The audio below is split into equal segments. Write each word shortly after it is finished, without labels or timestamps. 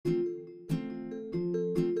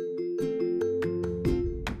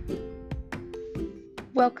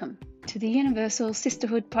Welcome to the Universal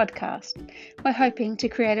Sisterhood podcast. We're hoping to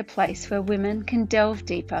create a place where women can delve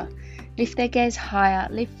deeper, lift their gaze higher,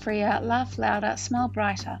 live freer, laugh louder, smile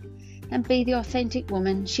brighter, and be the authentic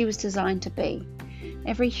woman she was designed to be.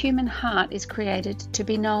 Every human heart is created to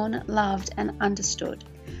be known, loved, and understood.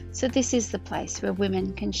 So this is the place where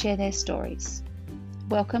women can share their stories.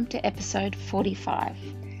 Welcome to episode 45.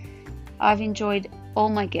 I've enjoyed all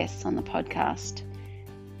my guests on the podcast,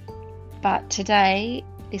 but today,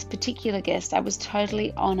 this particular guest, I was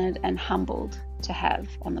totally honoured and humbled to have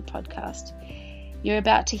on the podcast. You're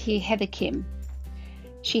about to hear Heather Kim.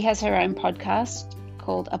 She has her own podcast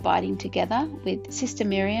called Abiding Together with Sister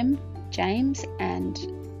Miriam, James, and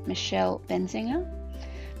Michelle Benzinger.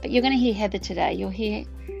 But you're going to hear Heather today. You'll hear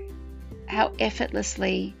how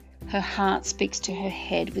effortlessly her heart speaks to her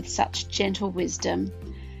head with such gentle wisdom,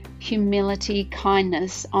 humility,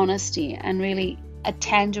 kindness, honesty, and really a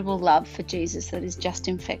tangible love for Jesus that is just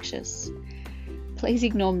infectious. Please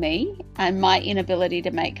ignore me and my inability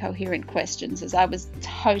to make coherent questions, as I was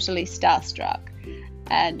totally starstruck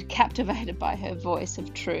and captivated by her voice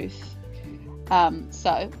of truth.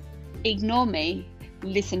 So ignore me,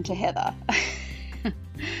 listen to Heather.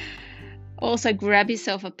 Also, grab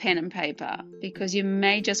yourself a pen and paper, because you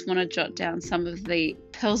may just want to jot down some of the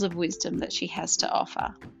pearls of wisdom that she has to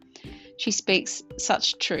offer. She speaks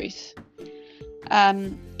such truth.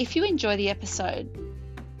 If you enjoy the episode,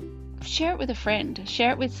 share it with a friend.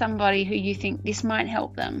 Share it with somebody who you think this might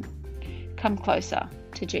help them come closer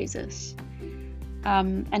to Jesus.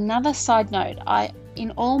 Another side note,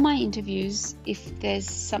 in all my interviews, if there's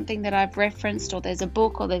something that I've referenced, or there's a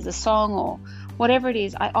book, or there's a song, or whatever it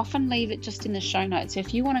is, I often leave it just in the show notes. So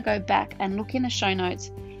if you want to go back and look in the show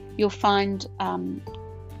notes, you'll find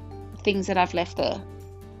things that I've left there,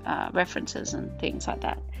 references and things like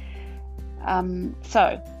that.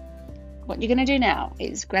 So what you're going to do now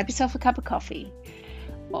is grab yourself a cup of coffee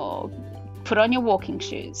or put on your walking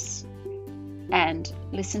shoes and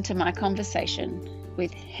listen to my conversation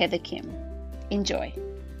with Heather Kim. Enjoy.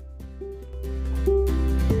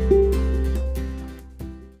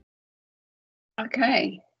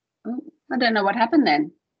 Okay. I don't know what happened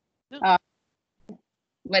then. No.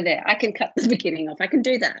 We're there. I can cut the beginning off. I can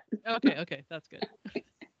do that. Okay. That's good.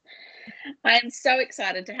 I am so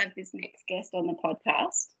excited to have this next guest on the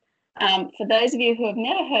podcast. For those of you who have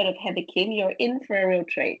never heard of Heather Kim, you're in for a real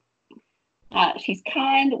treat. She's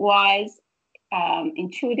kind, wise,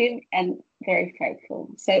 intuitive, and very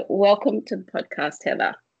faithful. So welcome to the podcast,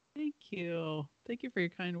 Heather. Thank you. Thank you for your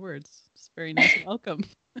kind words. It's a very nice welcome.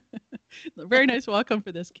 A very nice welcome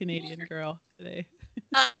for this Canadian girl today.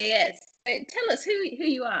 Yes. Tell us who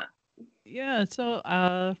you are. Yeah, so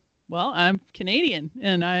well, I'm Canadian,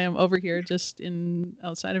 and I am over here just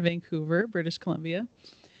outside of Vancouver, British Columbia.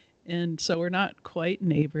 And so we're not quite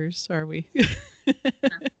neighbors, are we?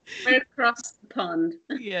 We're across the pond.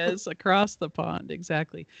 Yes, across the pond,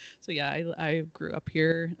 exactly. So yeah, I grew up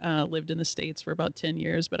here, lived in the States for about 10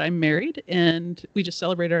 years, but I'm married, and we just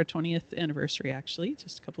celebrated our 20th anniversary, actually,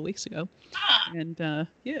 just a couple of weeks ago. And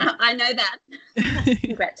yeah. I know that.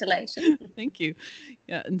 Congratulations. Thank you.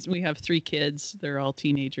 Yeah, and we have 3 kids. They're all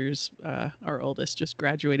teenagers. Our oldest just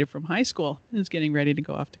graduated from high school and is getting ready to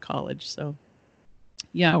go off to college. So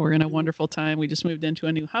yeah, we're in a wonderful time. We just moved into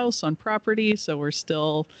a new house on property, so we're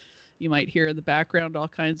still, you might hear in the background all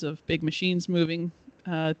kinds of big machines moving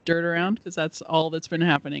dirt around, because that's all that's been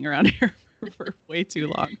happening around here for way too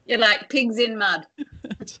long. You're like pigs in mud.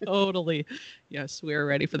 Totally. Yes, we're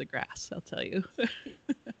ready for the grass, I'll tell you.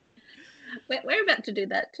 We're about to do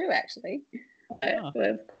that too, actually. Oh.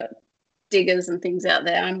 We've got diggers and things out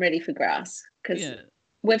there. I'm ready for grass, because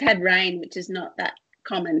we've had rain, which is not that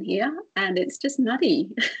common here, and it's just muddy.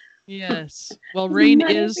 Yes. Well, rain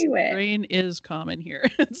everywhere. is common here.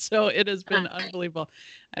 So it has been unbelievable.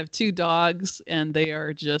 I have 2 dogs, and they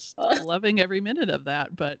are just loving every minute of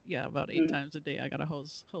that. But yeah, about 8 times a day I gotta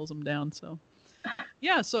hose them down. So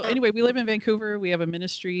yeah. So anyway, we live in Vancouver. We have a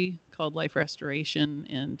ministry called Life Restoration,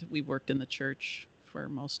 and we've worked in the church for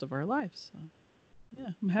most of our lives. So yeah,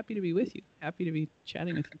 I'm happy to be with you. Happy to be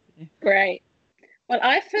chatting with you today. Great. Well,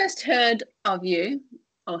 I first heard of you,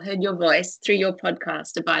 or heard your voice, through your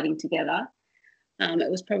podcast, Abiding Together. It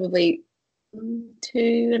was probably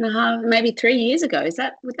 2.5, maybe 3 years ago.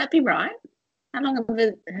 Would that be right? How long has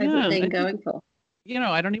it been going for?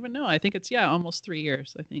 I don't even know. I think it's almost 3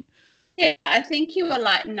 years, I think. Yeah, I think you were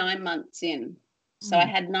like 9 months in. So I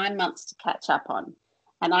had 9 months to catch up on.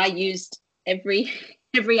 And I used every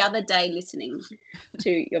other day listening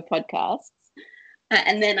to your podcasts.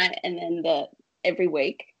 And then every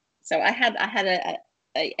week. So I had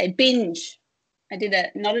a binge I did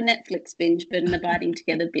not a Netflix binge, but an abiding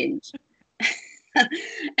together binge.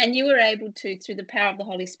 And you were able to, through the power of the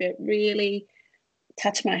Holy Spirit, really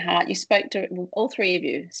touch my heart. You spoke to all three of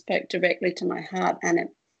you spoke directly to my heart, and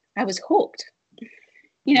I was hooked.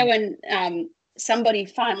 You know, when somebody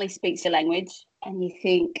finally speaks your language and you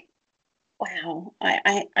think, wow,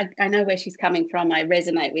 I know where she's coming from. I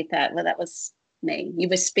resonate with that. Well, that was me. You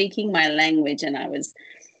were speaking my language and I was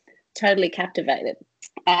totally captivated.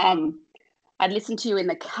 I'd listen to you in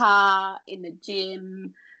the car, in the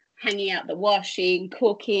gym, hanging out the washing,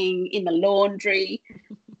 cooking, in the laundry.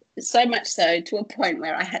 So much so to a point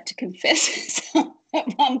where I had to confess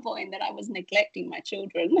at one point that I was neglecting my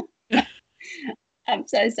children. I'm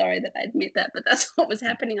so sorry that I admit that, but that's what was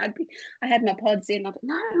happening. I had my pods in. I thought,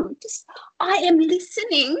 no, I am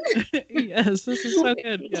listening. Yes, this is so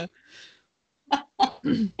good. Yeah.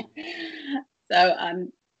 So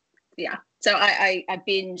yeah. So I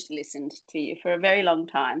binge listened to you for a very long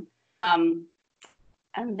time, and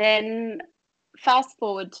then fast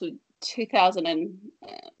forward to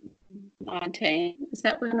 2019. Is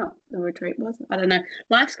that when the retreat was? I don't know.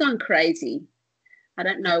 Life's gone crazy. I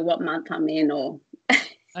don't know what month I'm in or.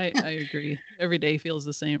 I agree. Every day feels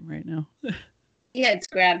the same right now. Yeah, it's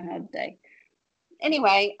Groundhog Day.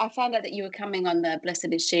 Anyway, I found out that you were coming on the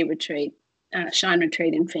Blessed Is She retreat, Shine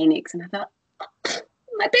retreat in Phoenix, and I thought,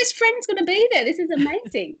 my best friend's going to be there. This is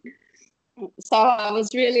amazing. So I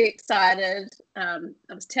was really excited. I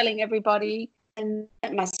was telling everybody, and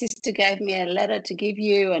my sister gave me a letter to give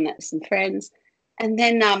you and some friends. And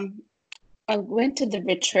then I went to the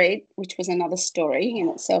retreat, which was another story in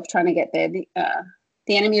itself, trying to get there.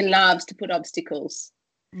 The enemy loves to put obstacles.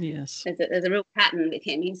 Yes. There's a real pattern with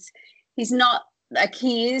him. He's not like,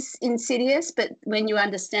 he is insidious, but when you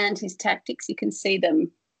understand his tactics, you can see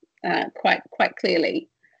them quite clearly.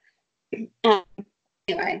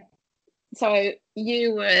 Anyway, so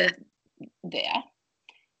you were there,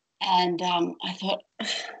 and I thought,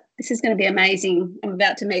 this is going to be amazing. I'm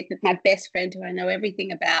about to meet my best friend who I know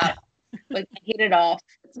everything about. We're going to hit it off.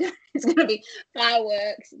 It's going to be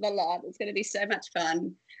fireworks, the lot. It's going to be so much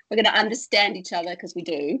fun. We're going to understand each other because we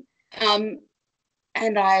do. And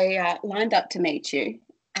I lined up to meet you,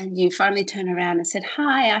 and you finally turned around and said,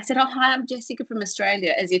 hi. I said, oh, hi, I'm Jessica from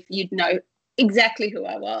Australia, as if you'd know exactly who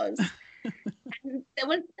I was. And there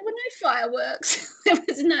were no fireworks. There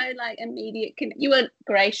was no immediate you were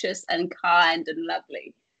gracious and kind and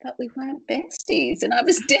lovely, but we weren't besties, and I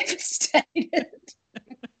was devastated.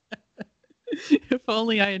 If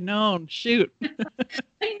only I had known. Shoot. I know.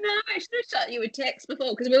 I should have shot you a text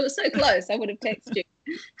before, because we were so close. I would have texted you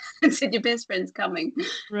and said, your best friend's coming.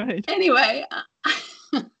 Right. Anyway,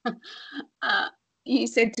 you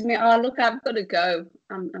said to me, oh, look, I've got to go.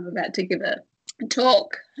 I'm about to give a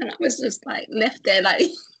talk. And I was just left there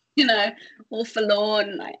all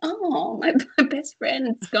forlorn, oh, my best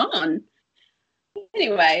friend's gone.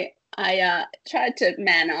 Anyway, I tried to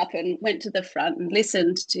man up and went to the front and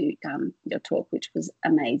listened to your talk, which was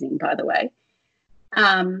amazing, by the way.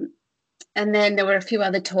 And then there were a few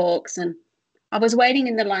other talks, and I was waiting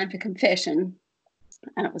in the line for confession,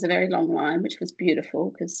 and it was a very long line, which was beautiful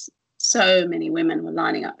because so many women were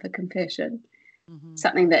lining up for confession,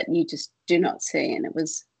 something that you just do not see, and it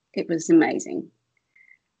was amazing.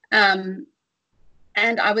 And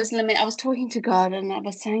I was talking to God, and I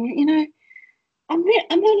was saying, I'm a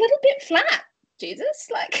little bit flat, Jesus.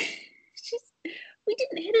 We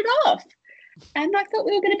didn't hit it off, and I thought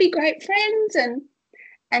we were going to be great friends.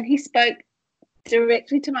 And he spoke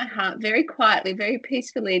directly to my heart, very quietly, very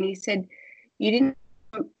peacefully, and he said, "You didn't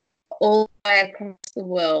come all the way across the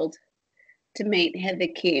world to meet Heather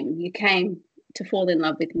Kim. You came to fall in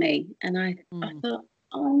love with me." And I thought,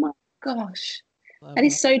 oh my gosh, that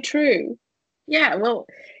is so true. Yeah, well,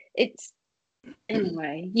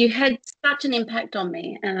 anyway, you had such an impact on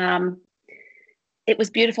me, and it was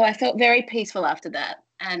beautiful. I felt very peaceful after that,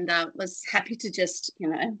 and was happy to just,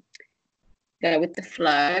 go with the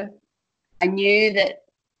flow. I knew that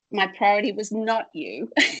my priority was not you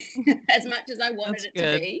as much as I wanted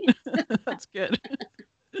to be. That's good.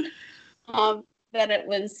 That it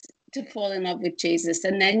was to fall in love with Jesus.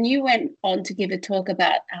 And then you went on to give a talk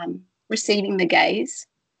about receiving the gaze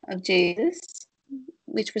of Jesus,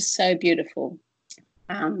 which was so beautiful.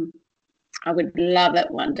 I would love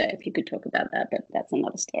it one day if you could talk about that, but that's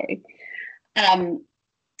another story.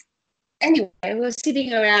 Anyway, we were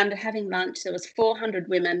sitting around having lunch. There was 400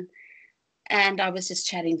 women, and I was just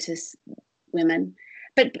chatting to women.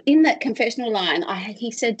 But in that confessional line,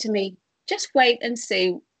 he said to me, just wait and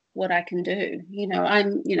see what I can do. You've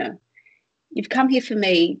come here for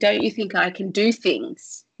me. Don't you think I can do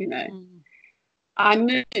things? I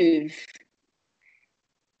move.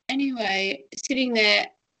 anyway, sitting there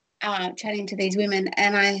chatting to these women,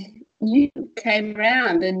 and you came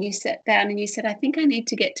around and you sat down and you said, I think I need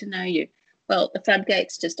to get to know you. Well, the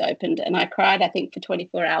floodgates just opened and I cried, I think, for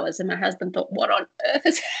 24 hours. And my husband thought, what on earth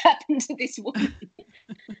has happened to this woman?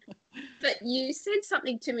 But you said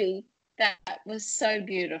something to me that was so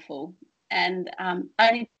beautiful. And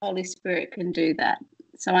only the Holy Spirit can do that.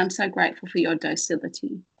 So I'm so grateful for your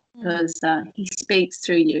docility because he speaks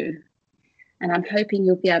through you. And I'm hoping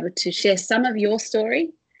you'll be able to share some of your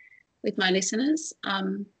story with my listeners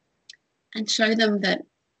and show them that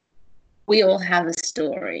we all have a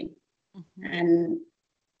story. And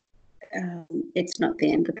it's not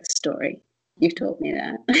the end of the story. You've taught me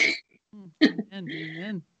that.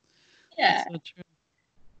 Amen. Yeah. That's so true.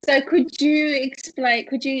 So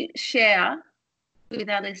could you share with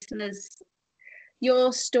our listeners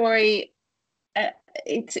your story?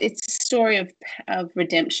 It's a story of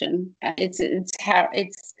redemption. It's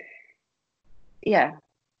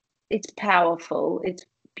powerful. It's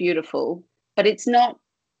beautiful, but it's not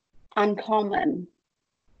uncommon.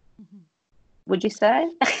 Would you say?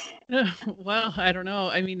 Well, I don't know.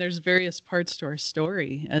 I mean, there's various parts to our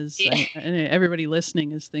story, and everybody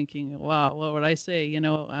listening is thinking, wow, what would I say?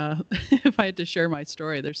 If I had to share my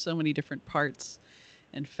story, there's so many different parts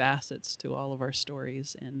and facets to all of our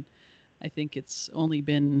stories. And I think it's only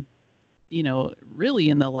been, really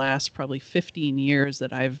in the last probably 15 years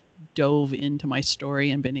that I've dove into my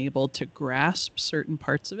story and been able to grasp certain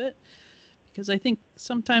parts of it. Because I think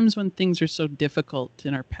sometimes when things are so difficult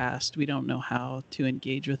in our past, we don't know how to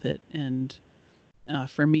engage with it. And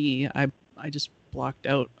for me, I just blocked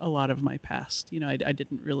out a lot of my past. I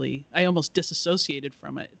didn't really, I almost disassociated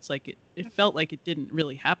from it. It's like it felt like it didn't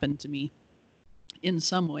really happen to me in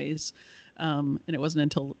some ways. And it wasn't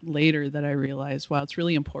until later that I realized, wow, it's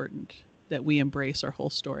really important that we embrace our whole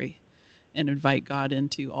story and invite God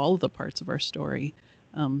into all of the parts of our story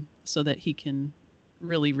so that he can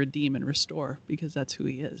really redeem and restore, because that's who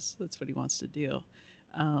he is. That's what he wants to do.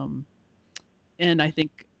 And I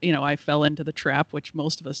think, I fell into the trap, which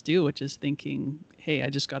most of us do, which is thinking, hey, I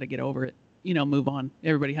just got to get over it, move on.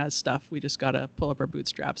 Everybody has stuff. We just got to pull up our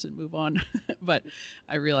bootstraps and move on. But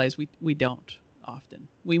I realize we don't often.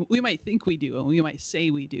 We might think we do, and we might say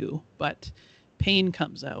we do, but pain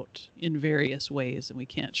comes out in various ways, and we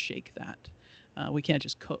can't shake that. We can't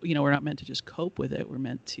just we're not meant to just cope with it. We're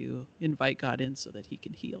meant to invite God in so that he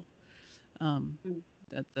can heal.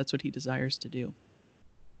 That's what he desires to do.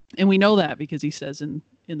 And we know that because he says in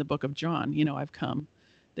the book of John, I've come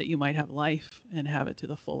that you might have life and have it to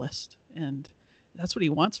the fullest. And that's what he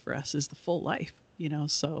wants for us, is the full life,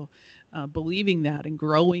 so believing that and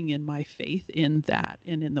growing in my faith in that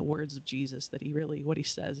and in the words of Jesus, that what he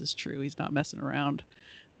says is true. He's not messing around.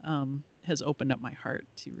 Has opened up my heart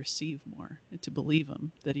to receive more and to believe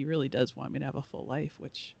him, that he really does want me to have a full life,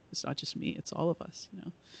 which is not just me, it's all of us,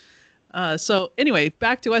 So anyway,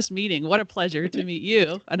 back to us meeting. What a pleasure to meet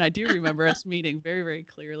you. And I do remember us meeting very, very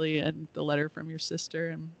clearly, and the letter from your sister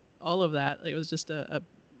and all of that. It was just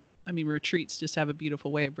retreats just have a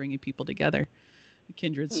beautiful way of bringing people together,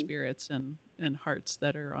 kindred spirits and hearts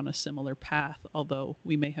that are on a similar path, although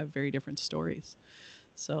we may have very different stories.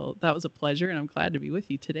 So that was a pleasure, and I'm glad to be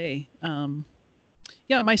with you today.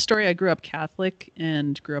 My story, I grew up Catholic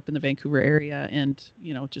and grew up in the Vancouver area, and,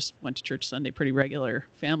 just went to church Sunday, pretty regular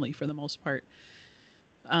family for the most part.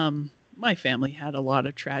 My family had a lot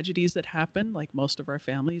of tragedies that happened, like most of our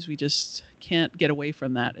families. We just can't get away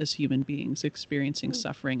from that as human beings, experiencing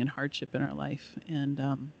suffering and hardship in our life.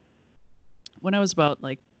 And when I was about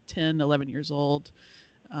 10, 11 years old,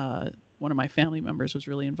 one of my family members was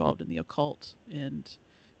really involved in the occult. And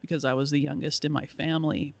because I was the youngest in my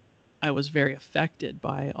family, I was very affected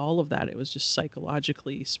by all of that. It was just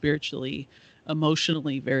psychologically, spiritually,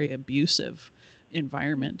 emotionally very abusive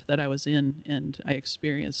environment that I was in. And I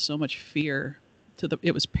experienced so much fear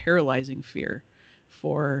it was paralyzing fear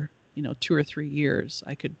for, 2 or 3 years.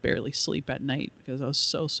 I could barely sleep at night because I was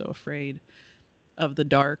so afraid of the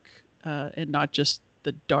dark, and not just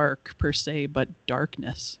the dark per se, but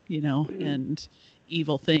darkness, and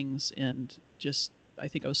evil things. And just, I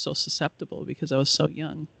think I was so susceptible because I was so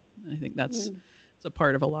young. And I think that's a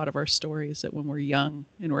part of a lot of our stories, that when we're young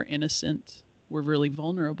and we're innocent, we're really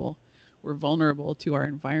vulnerable. We're vulnerable to our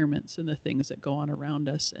environments and the things that go on around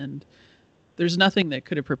us. And there's nothing that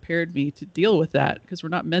could have prepared me to deal with that, because we're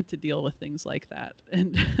not meant to deal with things like that.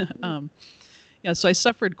 And so I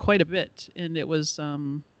suffered quite a bit, and it was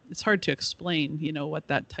it's hard to explain, what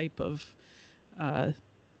that type of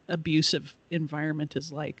abusive environment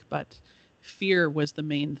is like. But fear was the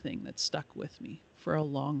main thing that stuck with me for a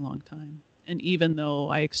long, long time. And even though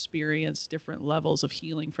I experienced different levels of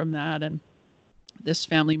healing from that, and this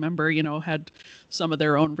family member, had some of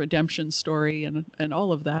their own redemption story and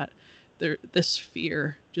all of that, this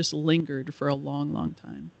fear just lingered for a long, long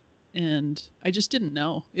time. And I just didn't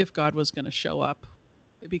know if God was going to show up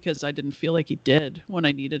because I didn't feel like he did when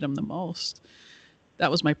I needed him the most.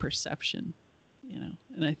 That was my perception,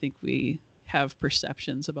 and I think we have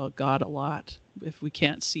perceptions about God a lot. If we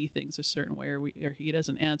can't see things a certain way, or he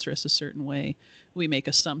doesn't answer us a certain way, we make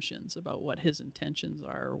assumptions about what his intentions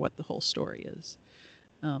are or what the whole story is.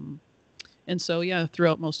 And so, yeah,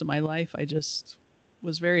 throughout most of my life, I just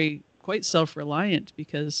was quite self-reliant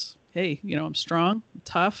because, hey, I'm strong, I'm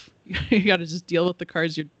tough. You got to just deal with the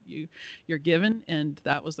cards you're given. And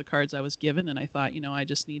that was the cards I was given. And I thought, I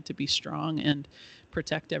just need to be strong and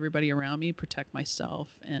protect everybody around me, protect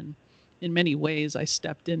myself. And in many ways, I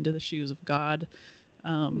stepped into the shoes of God,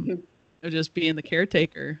 of just being the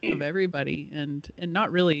caretaker of everybody and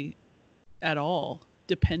not really at all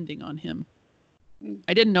depending on him.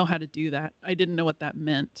 I didn't know how to do that. I didn't know what that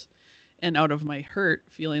meant. And out of my hurt,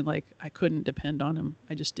 feeling like I couldn't depend on him,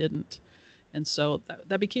 I just didn't. And so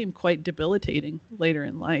that became quite debilitating later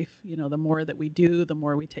in life. The more that we do, the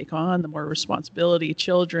more we take on, the more responsibility,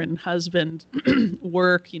 children, husband,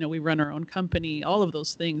 work, we run our own company, all of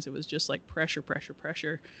those things. It was just like pressure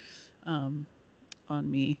on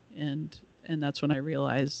me. And that's when I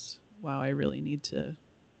realized, wow, I really need to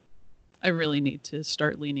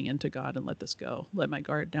start leaning into God and let this go, let my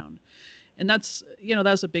guard down. And that's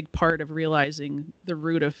a big part of realizing the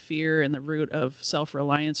root of fear and the root of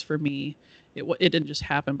self-reliance for me. It didn't just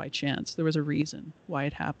happen by chance. There was a reason why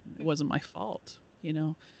it happened. It wasn't my fault,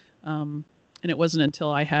 and it wasn't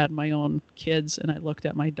until I had my own kids and I looked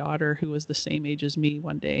at my daughter, who was the same age as me,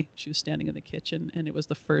 one day. She was standing in the kitchen, and it was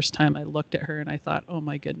the first time I looked at her and I thought, oh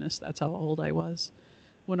my goodness, that's how old I was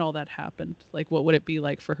when all that happened. Like, what would it be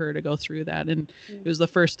like for her to go through that? And it was the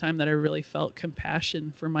first time that I really felt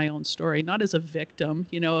compassion for my own story, not as a victim,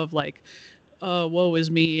 of like, oh, woe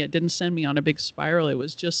is me. It didn't send me on a big spiral. It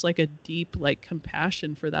was just like a deep, like,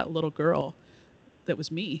 compassion for that little girl that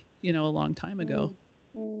was me, a long time ago,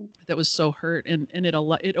 that was so hurt. And it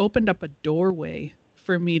opened up a doorway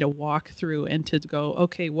for me to walk through and to go,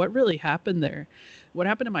 okay, what really happened there? What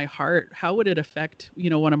happened to my heart? How would it affect,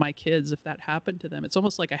 one of my kids if that happened to them? It's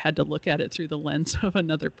almost like I had to look at it through the lens of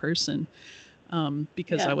another person,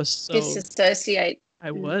 because I was so disassociate.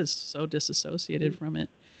 I was so disassociated from it.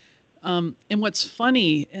 And what's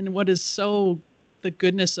funny and what is so the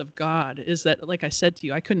goodness of God is that, like I said to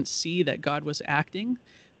you, I couldn't see that God was acting,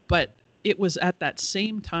 but it was at that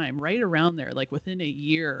same time, right around there, like within a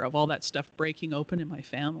year of all that stuff breaking open in my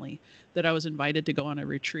family, that I was invited to go on a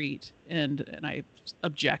retreat. And I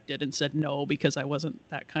objected and said no, because I wasn't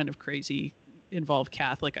that kind of crazy involved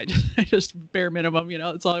Catholic. I just bare minimum,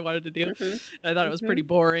 that's all I wanted to do. I thought it was pretty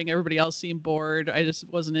boring. Everybody else seemed bored. I just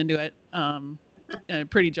wasn't into it. A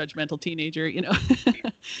pretty judgmental teenager,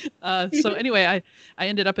 So anyway, I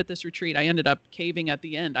ended up at this retreat. I ended up caving at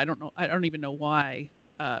the end. I don't even know why.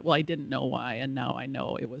 Well, I didn't know why, and now I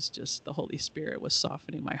know. It was just the Holy Spirit was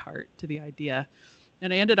softening my heart to the idea.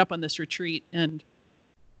 And I ended up on this retreat, and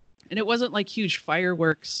it wasn't like huge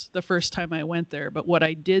fireworks the first time I went there, but what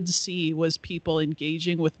I did see was people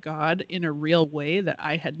engaging with God in a real way that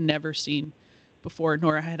I had never seen before,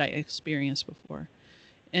 nor had I experienced before.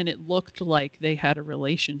 And it looked like they had a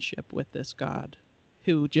relationship with this God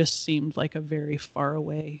who just seemed like a very far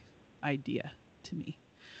away idea to me.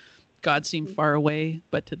 God seemed far away,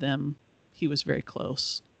 but to them, he was very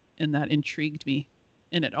close. And that intrigued me.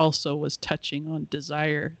 And it also was touching on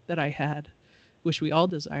desire that I had, which we all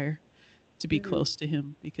desire, to be close to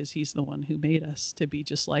him, because he's the one who made us to be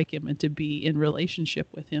just like him and to be in relationship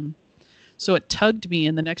with him. So it tugged me.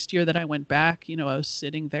 And the next year that I went back, I was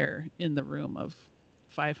sitting there in the room of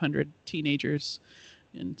 500 teenagers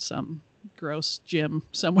in some gross gym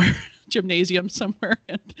somewhere, gymnasium somewhere.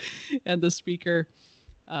 And the speaker,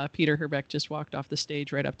 Peter Herbeck, just walked off the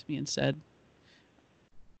stage right up to me and said,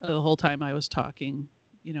 the whole time I was talking,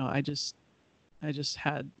 I just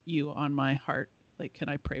had you on my heart. Like, can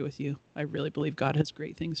I pray with you? I really believe God has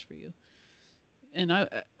great things for you. And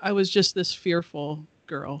I was just this fearful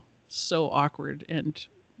girl, so awkward and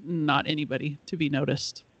not anybody to be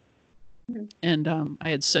noticed. And I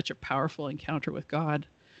had such a powerful encounter with God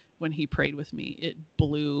when he prayed with me. It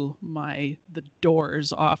blew the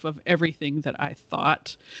doors off of everything that I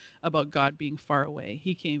thought about God being far away.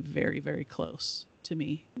 He came very, very close to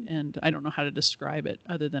me. And I don't know how to describe it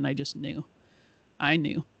other than I just knew. I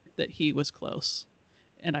knew that he was close.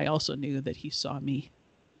 And I also knew that he saw me.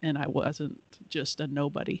 And I wasn't just a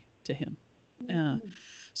nobody to him.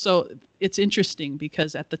 So it's interesting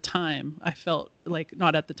because at the time I felt like,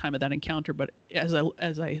 not at the time of that encounter, but as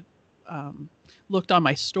I looked on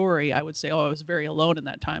my story, I would say, oh, I was very alone in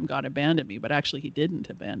that time. God abandoned me, but actually he didn't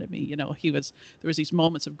abandon me. There was these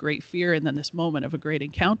moments of great fear and then this moment of a great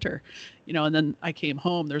encounter, and then I came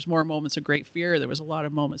home. There's more moments of great fear. There was a lot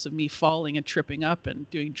of moments of me falling and tripping up and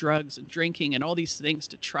doing drugs and drinking and all these things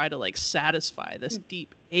to try to like satisfy this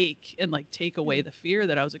deep ache and like take away the fear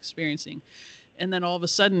that I was experiencing. And then all of a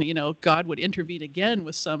sudden, God would intervene again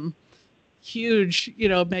with some huge,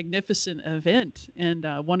 magnificent event. And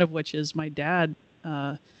one of which is my dad,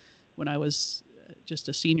 when I was just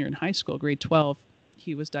a senior in high school, grade 12,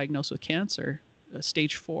 he was diagnosed with cancer,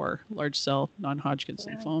 stage 4, large cell non-Hodgkin's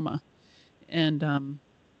lymphoma. And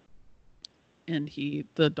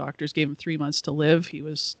the doctors gave him 3 months to live. He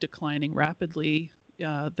was declining rapidly.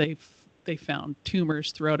 They found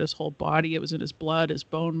tumors throughout his whole body. It was in his blood, his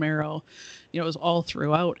bone marrow. It was all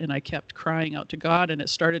throughout. And I kept crying out to God. And it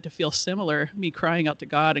started to feel similar, me crying out to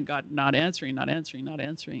God and God not answering.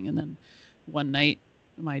 And then one night,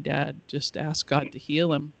 my dad just asked God to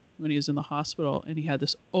heal him when he was in the hospital. And he had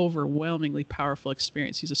this overwhelmingly powerful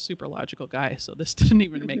experience. He's a super logical guy. So this didn't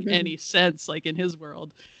even make any sense, like in his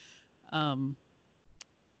world. And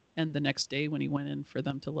the next day when he went in for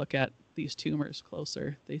them to look at these tumors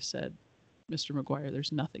closer, they said, Mr. McGuire,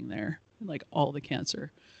 there's nothing there. And like all the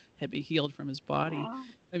cancer had been healed from his body. Wow.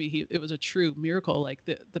 I mean, it was a true miracle. Like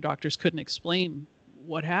the doctors couldn't explain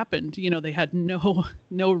what happened. They had no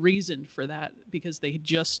reason for that because they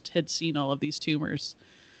just had seen all of these tumors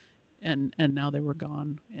and now they were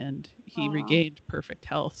gone and he regained perfect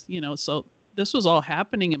health. So this was all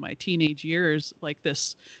happening in my teenage years, like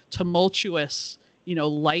this tumultuous,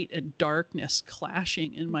 light and darkness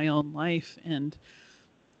clashing in my own life.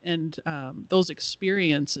 And those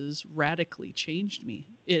experiences radically changed me.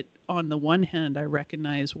 On the one hand, I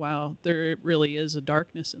recognize, wow, there really is a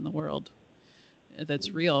darkness in the world that's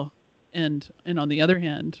real. And on the other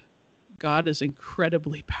hand, God is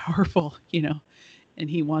incredibly powerful, and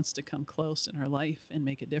he wants to come close in our life and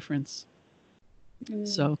make a difference.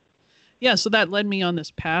 So that led me on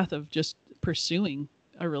this path of just pursuing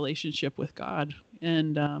a relationship with God.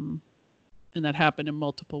 And that happened in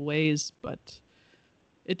multiple ways, but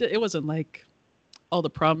it wasn't like all the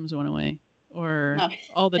problems went away or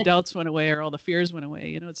all the doubts went away or all the fears went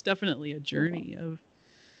away. It's definitely a journey of,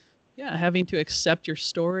 having to accept your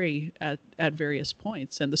story at various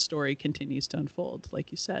points. And the story continues to unfold.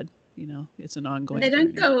 Like you said, it's an ongoing journey. They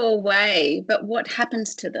don't go away, but what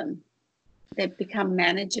happens to them? They become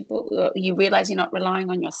manageable. You realize you're not relying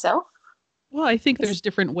on yourself. Well, I think there's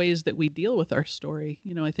different ways that we deal with our story.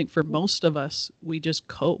 I think for most of us, we just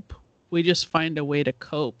cope. We just find a way to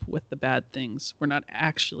cope with the bad things. We're not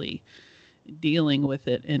actually dealing with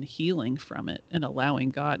it and healing from it and allowing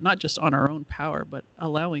God, not just on our own power, but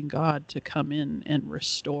allowing God to come in and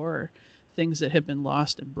restore things that have been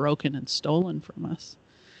lost and broken and stolen from us.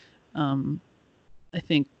 I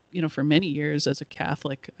think, for many years as a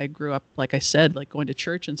Catholic, I grew up, like I said, like going to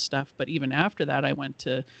church and stuff. But even after that, I went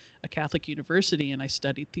to a Catholic university and I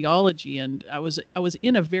studied theology. And I was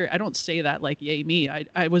in a very, I don't say that like, yay me.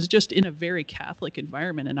 I was just in a very Catholic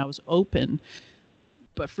environment and I was open.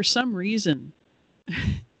 But for some reason,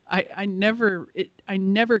 I never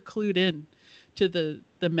clued in to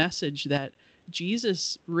the message that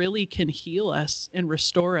Jesus really can heal us and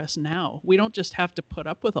restore us now. We don't just have to put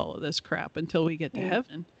up with all of this crap until we get to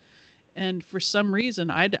heaven. And for some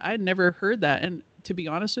reason, I'd never heard that. And to be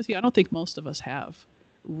honest with you, I don't think most of us have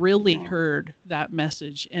really heard that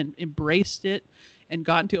message and embraced it and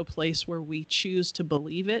gotten to a place where we choose to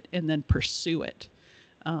believe it and then pursue it.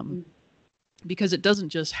 Because it doesn't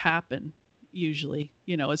just happen usually.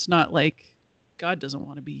 It's not like God doesn't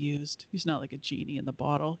want to be used. He's not like a genie in the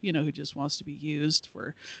bottle, who just wants to be used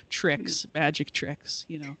for tricks, magic tricks.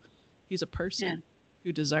 He's a person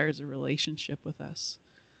who desires a relationship with us.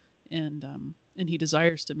 And he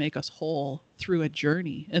desires to make us whole through a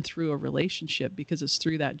journey and through a relationship, because it's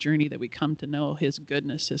through that journey that we come to know his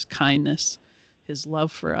goodness, his kindness, his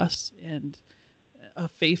love for us, and a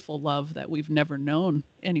faithful love that we've never known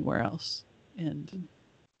anywhere else, and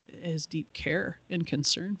his deep care and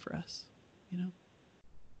concern for us.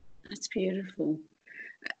 That's beautiful.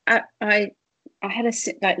 I had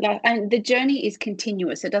and the journey is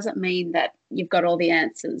continuous. It doesn't mean that you've got all the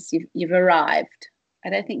answers. You've arrived. I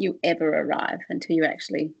don't think you ever arrive until you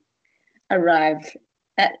actually arrive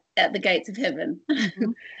at the gates of heaven.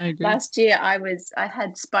 Mm-hmm. I agree. Last year I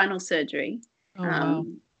had spinal surgery. Oh, wow.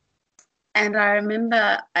 And I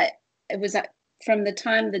remember it was from the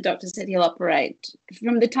time the doctor said he'll operate,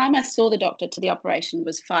 from the time I saw the doctor to the operation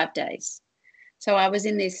was 5 days. So I was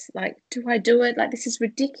in this, like, do I do it? Like, this is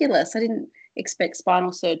ridiculous. I didn't expect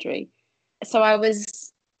spinal surgery. So I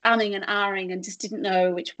was umming and ahhing and just didn't know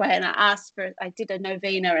which way. And I did a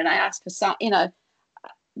novena, and I asked for some,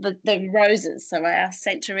 the roses. So I asked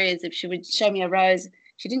Saint Therese if she would show me a rose.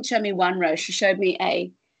 She didn't show me one rose. She showed me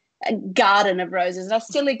a garden of roses, and I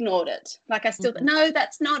still ignored it. Like, no,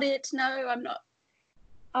 that's not it. No, I'm not.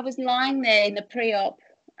 I was lying there in the pre-op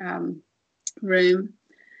room,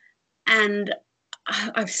 and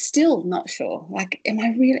I'm still not sure. Like, am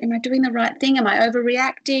I doing the right thing? Am I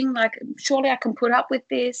overreacting? Like, surely I can put up with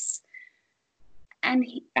this. And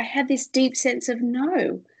I had this deep sense of,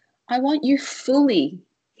 no, I want you fully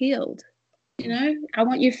healed. I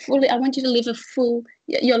want you to live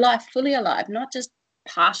your life fully alive, not just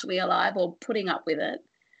partially alive or putting up with it.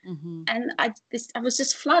 Mm-hmm. And I was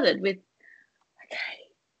just flooded with, okay,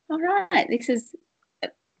 all right, this is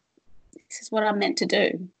what I'm meant to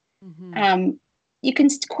do. Mm-hmm. You can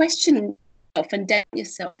question yourself and doubt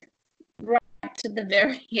yourself right to the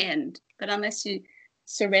very end, but unless you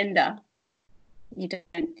surrender, you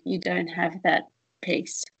don't have that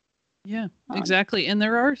peace. Yeah, exactly. And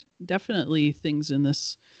there are definitely things in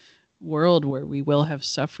this world where we will have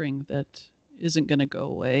suffering that isn't going to go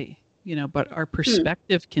away, but our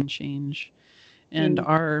perspective can change, and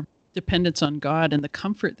our dependence on God and the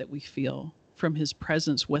comfort that we feel from his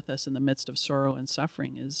presence with us in the midst of sorrow and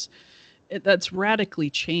suffering that's radically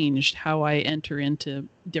changed how I enter into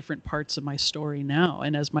different parts of my story now.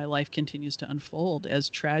 And as my life continues to unfold, as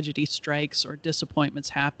tragedy strikes or disappointments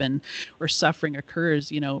happen or suffering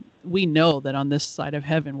occurs, we know that on this side of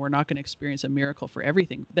heaven, we're not going to experience a miracle for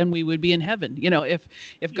everything. Then we would be in heaven.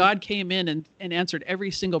 If God came in and answered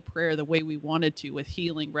every single prayer the way we wanted to, with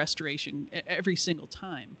healing, restoration, every single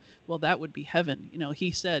time, well, that would be heaven.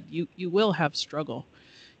 He said, you will have struggle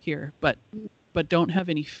here, but don't have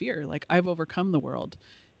any fear. Like, I've overcome the world.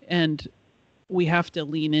 And we have to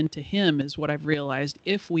lean into him, is what I've realized,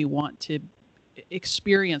 if we want to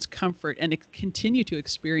experience comfort and continue to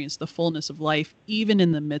experience the fullness of life, even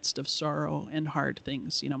in the midst of sorrow and hard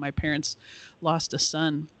things. My parents lost a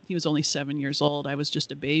son. He was only 7 years old. I was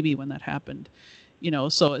just a baby when that happened.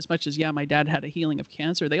 So as much as, my dad had a healing of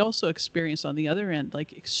cancer, they also experienced on the other end,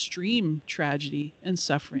 like, extreme tragedy and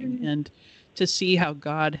suffering. Mm-hmm. And to see how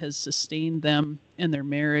God has sustained them and their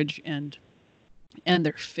marriage and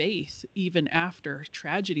their faith, even after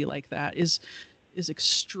tragedy like that, is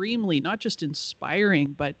extremely not just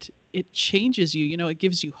inspiring, but it changes you. It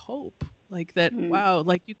gives you hope, like that. Wow,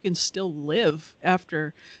 like, you can still live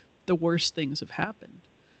after the worst things have happened.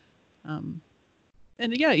 And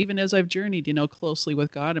even as I've journeyed, closely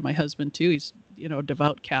with God, and my husband too, he's,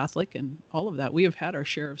 devout Catholic, and all of that, we have had our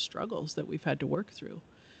share of struggles that we've had to work through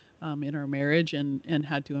in our marriage, and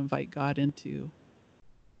had to invite God into,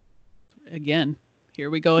 again,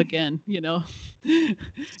 here we go again,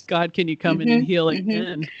 God, can you come in and heal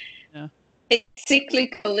again? Yeah. It's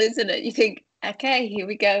cyclical, isn't it? You think, okay, here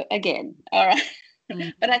we go again. All right. Mm-hmm.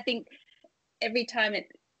 But I think every time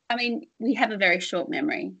we have a very short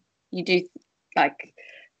memory. You do, like,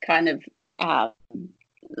 kind of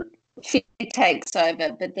fear takes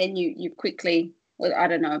over, but then you quickly, well, I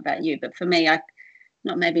don't know about you, but for me,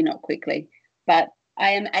 not quickly, but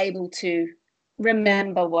I am able to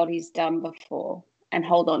remember what he's done before and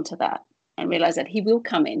hold on to that and realize that he will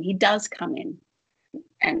come in. He does come in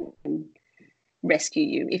and rescue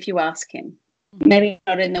you if you ask him. Maybe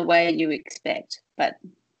not in the way you expect, but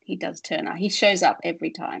he does turn up. He shows up every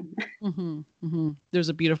time. Mm-hmm, mm-hmm. There's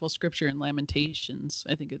a beautiful scripture in Lamentations.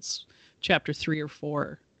 I think it's chapter 3 or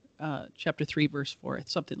 4, chapter 3, verse 4,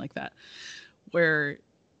 something like that, where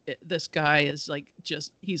this guy is like,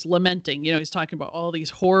 he's lamenting, he's talking about all these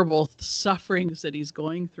horrible sufferings that he's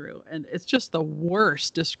going through. And it's just the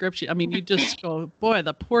worst description. I mean, you just go, boy,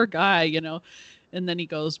 the poor guy, and then he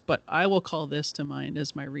goes, but I will call this to mind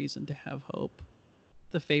as my reason to have hope.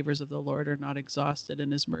 The favors of the Lord are not exhausted,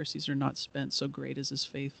 and his mercies are not spent. So great is his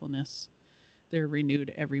faithfulness. They're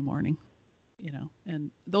renewed every morning,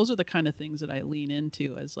 and those are the kind of things that I lean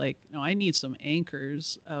into as, like, I need some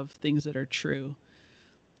anchors of things that are true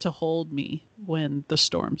to hold me when the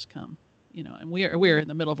storms come, and we're in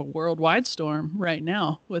the middle of a worldwide storm right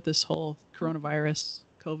now with this whole coronavirus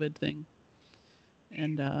COVID thing.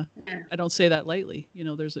 And I don't say that lightly.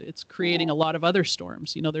 It's creating a lot of other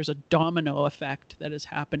storms. There's a domino effect that is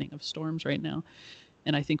happening of storms right now.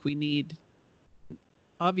 And I think we need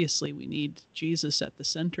Jesus at the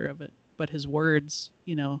center of it. But his words,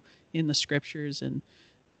 in the scriptures and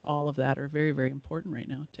all of that are very, very important right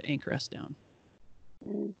now to anchor us down.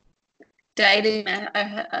 Daily,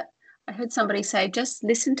 I heard somebody say, just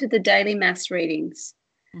listen to the daily mass readings.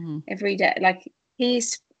 Mm-hmm. every day. Like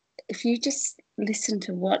if you just listen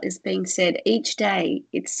to what is being said each day,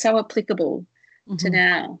 it's so applicable to Mm-hmm.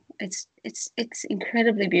 now. It's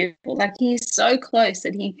incredibly beautiful. Like he is so close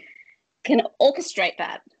that he can orchestrate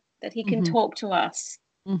that he can Mm-hmm. talk to us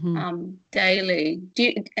Mm-hmm. daily.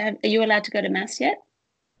 Are you allowed to go to mass yet?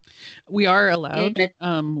 We are allowed.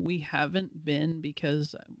 Yeah. We haven't been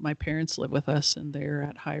because my parents live with us and they're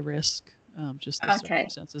at high risk, just the Okay.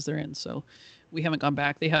 circumstances they're in. So we haven't gone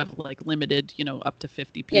back. They have like limited, up to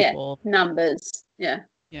 50 Yeah. people. Numbers. Yeah.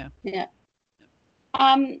 Yeah. Yeah.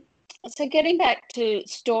 Um, so getting back to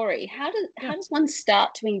story, how Yeah. does one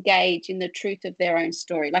start to engage in the truth of their own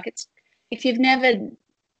story? Like it's if you've never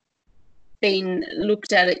been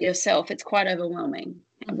looked at it yourself, it's quite overwhelming.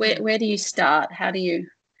 Mm-hmm. Where do you start? How do you,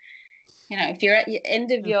 if you're at the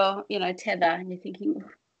end of Yeah. your, tether and you're thinking,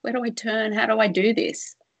 where do I turn? How do I do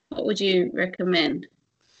this? What would you recommend?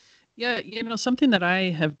 Yeah, something that I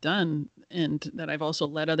have done and that I've also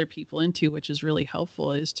led other people into, which is really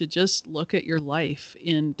helpful, is to just look at your life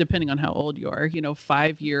in, depending on how old you are,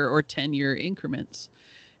 5-year or 10-year increments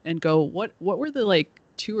and go, what were the like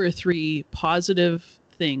 2 or 3 positive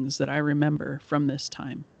things that I remember from this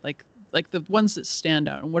time? Like the ones that stand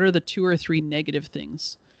out. And what are the 2 or 3 negative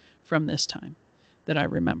things from this time that I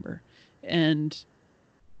remember? And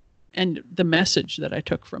the message that I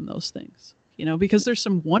took from those things, because there's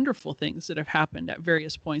some wonderful things that have happened at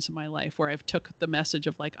various points in my life where I've took the message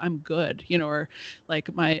of like, I'm good, or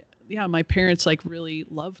like my parents like really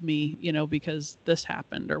love me, because this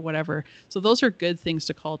happened or whatever. So those are good things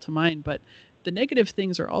to call to mind, but the negative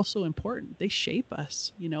things are also important. They shape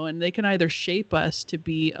us, and they can either shape us to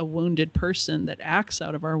be a wounded person that acts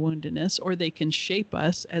out of our woundedness, or they can shape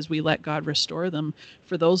us as we let God restore them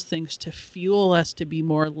for those things to fuel us to be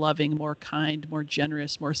more loving, more kind, more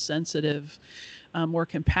generous, more sensitive, more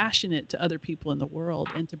compassionate to other people in the world,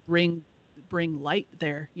 and to bring light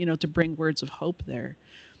there, to bring words of hope there.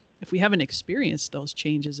 If we haven't experienced those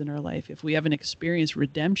changes in our life, if we haven't experienced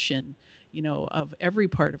redemption, of every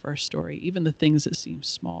part of our story, even the things that seem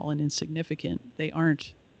small and insignificant, they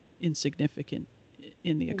aren't insignificant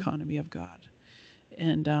in the economy of God.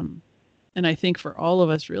 And I think for all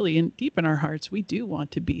of us, really, deep in our hearts, we do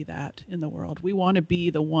want to be that in the world. We want to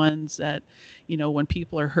be the ones that, when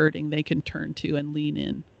people are hurting, they can turn to and lean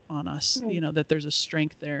in on us, that there's a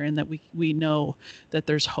strength there, and that we know that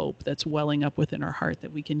there's hope that's welling up within our heart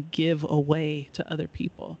that we can give away to other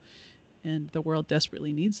people. And the world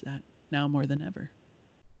desperately needs that now more than ever.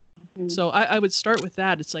 So I would start with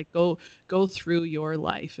that. It's like go through your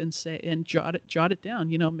life and jot it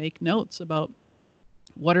down, make notes about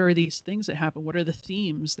what are these things that happen, what are the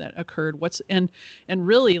themes that occurred, and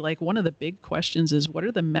really, like, one of the big questions is, what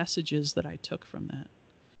are the messages that I took from that,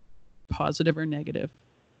 positive or negative?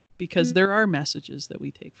 Because there are messages that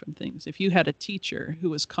we take from things. If you had a teacher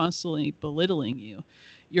who was constantly belittling you,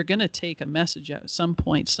 you're going to take a message at some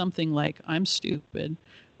point, something like, I'm stupid,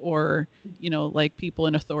 or like, people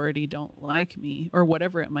in authority don't like me, or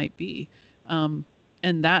whatever it might be. And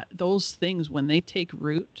that those things, when they take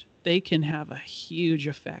root, they can have a huge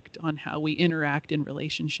effect on how we interact in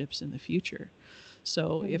relationships in the future.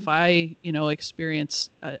 So if I,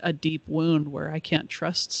 experience a deep wound where I can't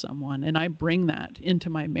trust someone, and I bring that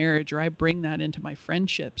into my marriage, or I bring that into my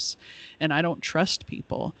friendships, and I don't trust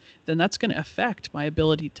people, then that's going to affect my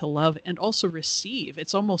ability to love and also receive.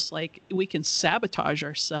 It's almost like we can sabotage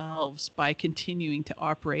ourselves by continuing to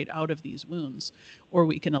operate out of these wounds, or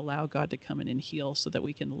we can allow God to come in and heal so that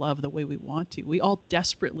we can love the way we want to. We all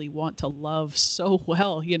desperately want to love so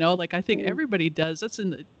well, like, I think everybody does. That's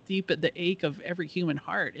in the deep at the ache of every human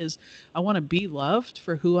heart, is I want to be loved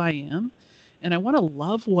for who I am, and I want to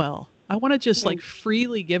love well. I want to just like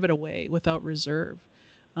freely give it away without reserve.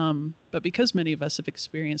 But because many of us have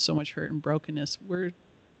experienced so much hurt and brokenness, we're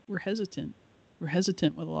hesitant. We're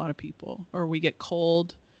hesitant with a lot of people, or we get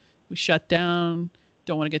cold, we shut down,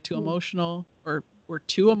 don't want to get too emotional, or we're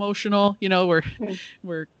too emotional.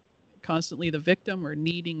 We're constantly the victim, or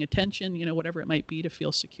needing attention, whatever it might be to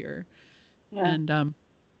feel secure. And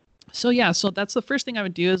so that's the first thing I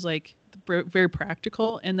would do, is like very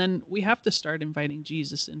practical. And then we have to start inviting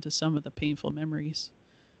Jesus into some of the painful memories.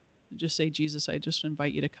 Just say, Jesus, I just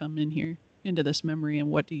invite you to come in here into this memory. And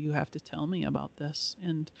what do you have to tell me about this?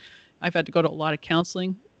 And I've had to go to a lot of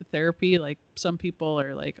counseling, therapy. Like, some people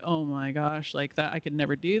are like, oh my gosh, like that, I could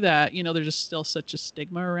never do that. There's just still such a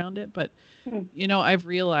stigma around it. But, I've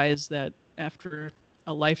realized that after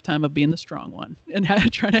a lifetime of being the strong one and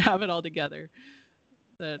trying to have it all together,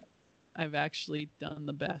 that I've actually done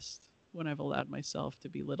the best when I've allowed myself to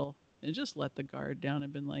be little and just let the guard down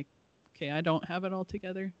and been like, okay, I don't have it all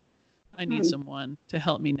together, I need someone to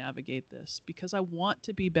help me navigate this because I want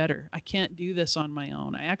to be better. I can't do this on my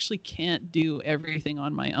own. I actually can't do everything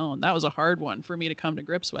on my own. That was a hard one for me to come to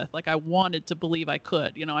grips with. Like I wanted to believe I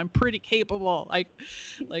could, I'm pretty capable. I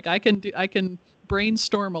can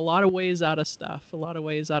brainstorm a lot of ways out of stuff, a lot of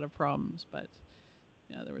ways out of problems, but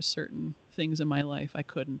yeah, there were certain things in my life I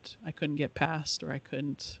couldn't get past, or I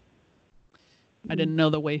didn't know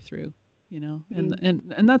the way through.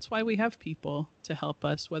 And that's why we have people to help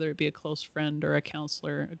us, whether it be a close friend or a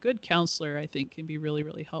counselor. A good counselor, I think, can be really,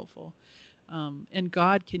 really helpful. And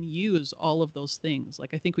God can use all of those things.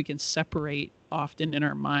 Like, I think we can separate often in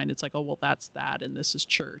our mind. It's like, oh, well, that's that, and this is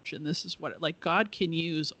church, and this is what, like, God can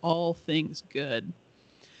use all things good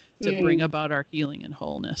to bring about our healing and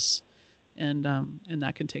wholeness. And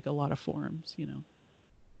that can take a lot of forms,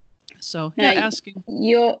 So, yeah, asking.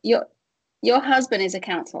 Your husband is a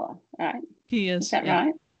counselor, right? He is. Is that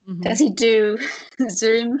right? Mm-hmm. Does he do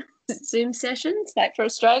Zoom sessions like for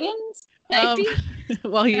Australians? Maybe?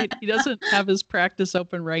 Well, he doesn't have his practice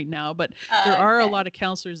open right now, but there are a lot of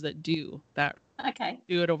counselors that do that. Okay.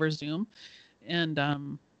 Do it over Zoom. And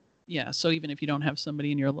so even if you don't have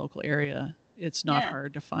somebody in your local area, it's not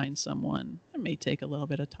hard to find someone. It may take a little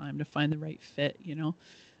bit of time to find the right fit,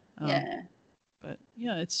 But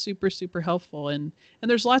yeah, it's super, super helpful. And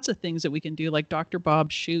there's lots of things that we can do. Like Dr.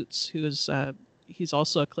 Bob Schutz, who is, he's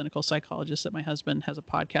also a clinical psychologist that my husband has a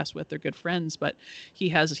podcast with. They're good friends, but he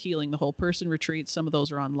has Healing the Whole Person retreats. Some of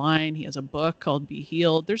those are online. He has a book called Be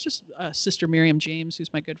Healed. There's just Sister Miriam James,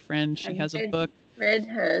 who's my good friend. She has a book. Read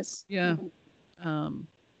hers. Yeah.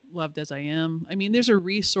 Loved as I Am. I mean, these are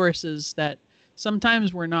resources that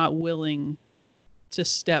sometimes we're not willing to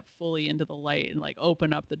step fully into the light and like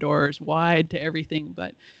open up the doors wide to everything,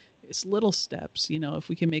 but it's little steps, if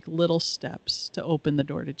we can make little steps to open the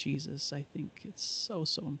door to Jesus, I think it's so,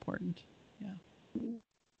 so important. Yeah.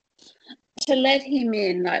 To let him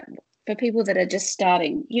in, like for people that are just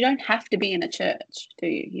starting, you don't have to be in a church, do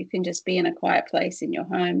you? You can just be in a quiet place in your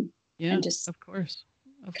home. Yeah, and just of course.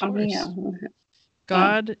 Come here.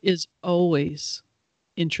 God is always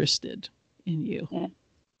interested in you. Yeah.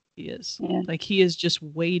 He is. Like he is just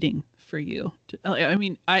waiting for you to,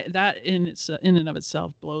 that in and of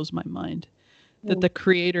itself blows my mind, that the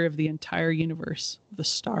creator of the entire universe, the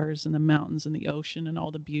stars and the mountains and the ocean and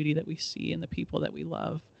all the beauty that we see and the people that we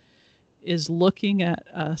love, is looking at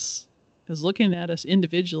us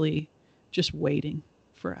individually, just waiting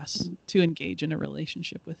for us to engage in a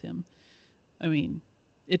relationship with him. I mean,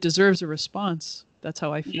 it deserves a response. That's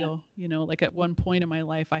how I feel, like at one point in my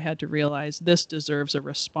life, I had to realize this deserves a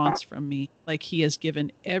response from me. Like he has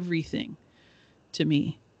given everything to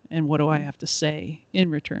me. And what do I have to say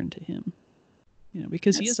in return to him?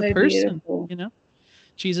 Because he is a person, beautiful.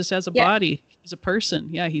 Jesus has a body. He's a person.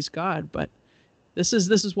 Yeah, he's God, but this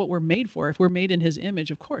is what we're made for. If we're made in his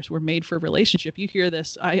image, of course, we're made for relationship. You hear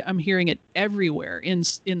this. I'm hearing it everywhere in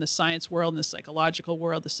the science world, in the psychological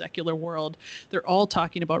world, the secular world. They're all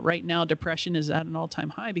talking about right now depression is at an all-time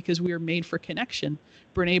high because we are made for connection.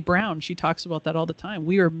 Brene Brown, she talks about that all the time.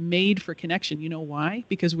 We are made for connection. You know why?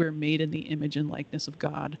 Because we're made in the image and likeness of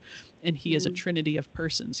God. And he is a trinity of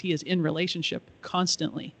persons. He is in relationship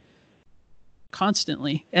constantly.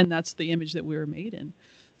 And that's the image that we were made in.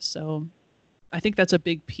 So I think that's a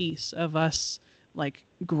big piece of us, like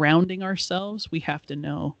grounding ourselves. We have to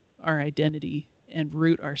know our identity and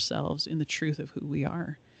root ourselves in the truth of who we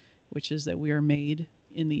are, which is that we are made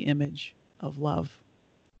in the image of love.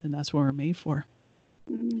 And that's what we're made for,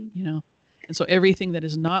 And so everything that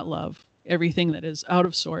is not love, everything that is out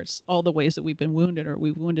of sorts, all the ways that we've been wounded or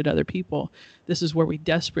we've wounded other people, this is where we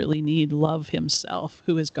desperately need love himself,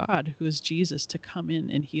 who is God, who is Jesus, to come in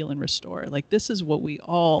and heal and restore. Like this is what we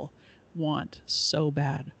all want so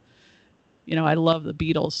bad. I love the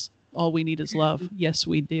Beatles. All we need is love. Yes,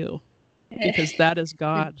 we do. Because that is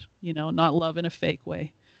God, not love in a fake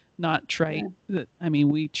way, not trite.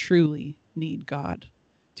 We truly need God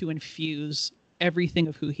to infuse everything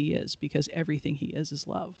of who he is, because everything he is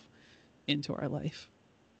love into our life.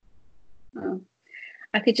 Oh,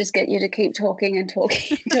 I could just get you to keep talking and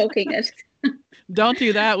talking and talking it. Don't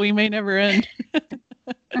do that. We may never end.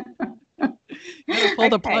 You gotta pull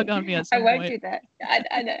the plug on me at some point. I won't do that.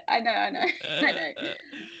 I know.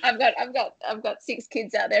 I've got 6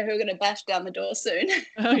 kids out there who are going to bash down the door soon.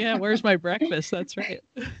 Oh yeah, where's my breakfast? That's right.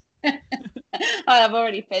 I've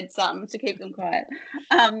already fed some to keep them quiet.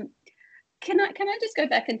 Can I just go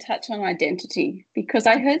back and touch on identity, because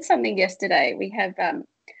I heard something yesterday. We have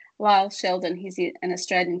Lyle Sheldon. He's an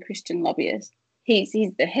Australian Christian lobbyist. He's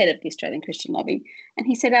the head of the Australian Christian Lobby, and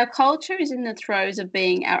he said our culture is in the throes of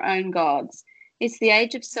being our own gods. It's the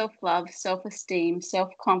age of self-love, self-esteem,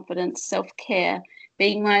 self-confidence, self-care,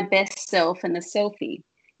 being my best self, and the selfie.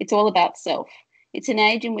 It's all about self. It's an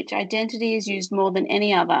age in which identity is used more than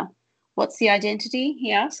any other. What's the identity?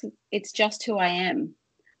 He asks. It's just who I am.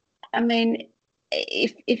 I mean,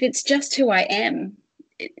 if it's just who I am,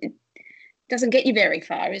 it doesn't get you very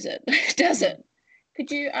far, is it? Does it?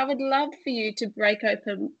 I would love for you to break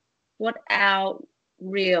open what our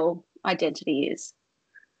real identity is.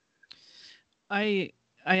 I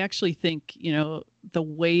actually think, the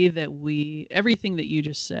way that everything that you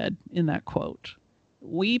just said in that quote,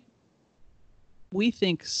 we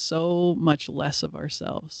think so much less of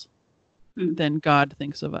ourselves than God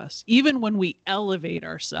thinks of us. Even when we elevate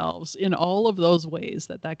ourselves in all of those ways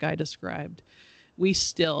that guy described, we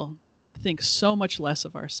still think so much less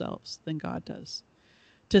of ourselves than God does.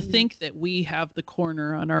 To think that we have the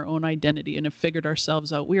corner on our own identity and have figured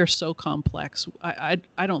ourselves out. We are so complex. I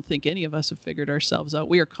don't think any of us have figured ourselves out.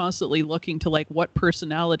 We are constantly looking to what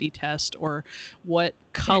personality test or what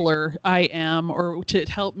color I am, or to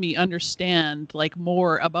help me understand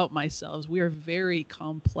more about myself. We are very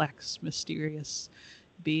complex, mysterious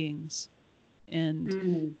beings.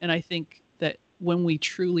 And I think that when we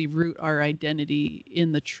truly root our identity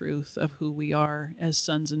in the truth of who we are as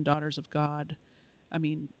sons and daughters of God, I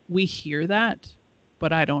mean, we hear that,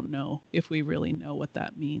 but I don't know if we really know what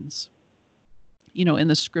that means. In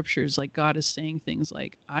the scriptures, God is saying things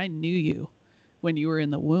like, I knew you when you were in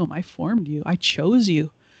the womb. I formed you. I chose you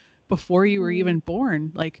before you were even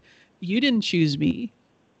born. You didn't choose me.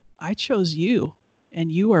 I chose you,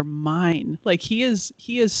 and you are mine. He is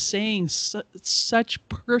saying such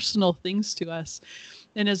personal things to us.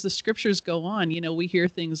 And as the scriptures go on, we hear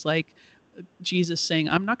things like Jesus saying,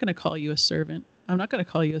 I'm not going to call you a servant. I'm not going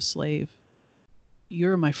to call you a slave.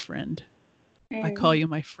 You're my friend. I call you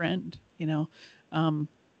my friend.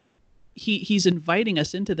 He's inviting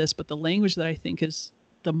us into this, but the language that I think is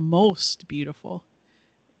the most beautiful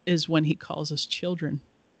is when he calls us children,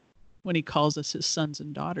 when he calls us his sons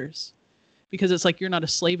and daughters, because it's you're not a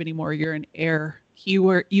slave anymore. You're an heir. You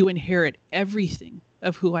inherit everything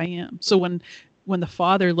of who I am. So when the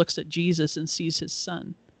Father looks at Jesus and sees his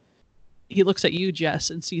son, he looks at you, Jess,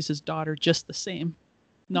 and sees his daughter just the same.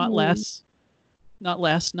 Not less,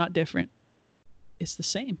 not different. It's the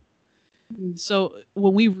same. So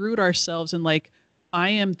when we root ourselves in I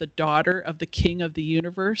am the daughter of the King of the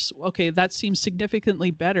universe, okay, that seems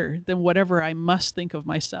significantly better than whatever I must think of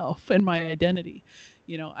myself and my identity.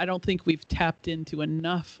 I don't think we've tapped into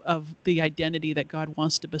enough of the identity that God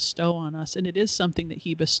wants to bestow on us. And it is something that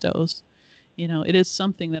he bestows. It is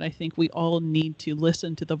something that I think we all need to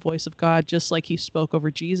listen to the voice of God, just like he spoke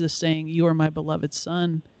over Jesus saying, you are my beloved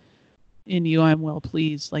son. In you I'm well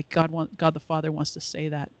pleased. God the Father wants to say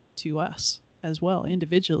that to us as well,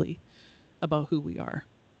 individually, about who we are.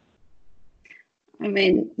 I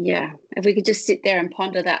mean, yeah, if we could just sit there and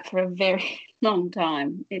ponder that for a very long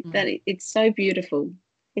time, it's so beautiful.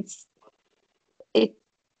 It's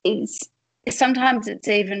sometimes it's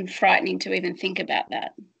even frightening to even think about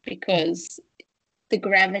that, because the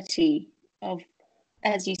gravity of,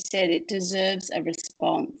 as you said, it deserves a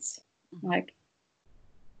response.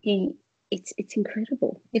 It's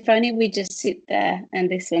incredible. If only we just sit there and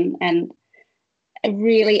listen and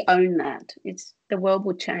really own that, the world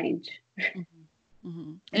will change.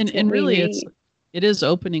 And really, it is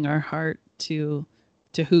opening our heart to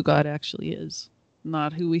who God actually is,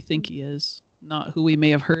 not who we think he is, not who we may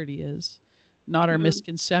have heard he is, not our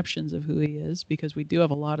misconceptions of who he is, because we do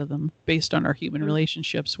have a lot of them based on our human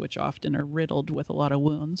relationships, which often are riddled with a lot of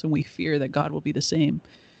wounds, and we fear that God will be the same.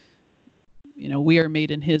 We are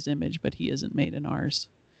made in his image, but he isn't made in ours.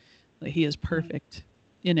 He is perfect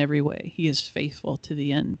in every way. He is faithful to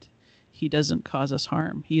the end. He doesn't cause us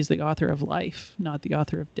harm. He is the author of life, not the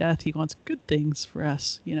author of death. He wants good things for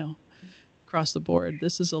us, across the board.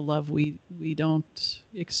 This is a love we don't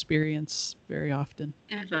experience very often.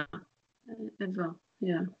 Ever.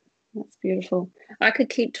 Yeah, that's beautiful. I could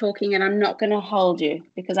keep talking, and I'm not going to hold you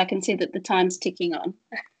because I can see that the time's ticking on.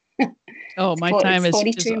 Oh, my time is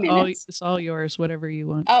 42 minutes. It's all yours, whatever you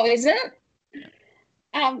want. Oh, is it?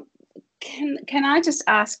 Yeah. Can I just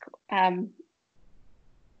ask, when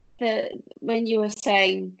you were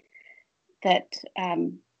saying that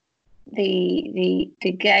the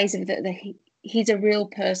gaze of he's a real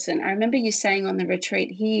person. I remember you saying on the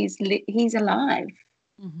retreat, he's alive.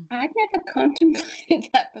 Mm-hmm. I'd never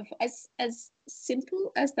contemplated that before. As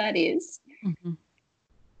simple as that is,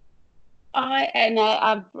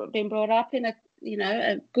 I've been brought up in a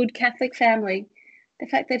good Catholic family. The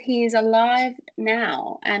fact that he is alive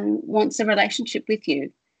now and wants a relationship with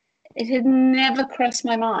you, it had never crossed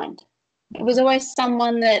my mind. It was always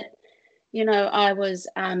someone that, I was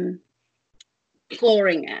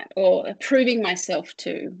clawing at or proving myself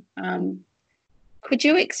to. Could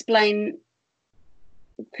you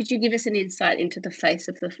give us an insight into the face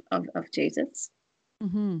of Jesus?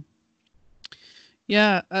 Mm-hmm.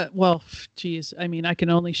 Yeah. Well, geez, I mean, I can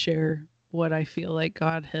only share what I feel like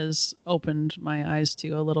God has opened my eyes to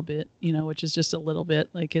a little bit, which is just a little bit.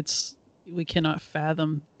 Like we cannot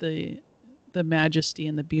fathom the majesty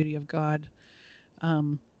and the beauty of God.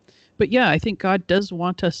 But yeah, I think God does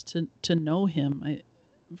want us to know him.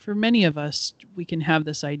 For many of us, we can have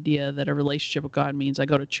this idea that a relationship with God means I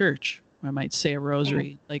go to church. I might say a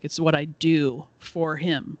rosary. Like it's what I do for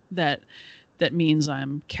him that means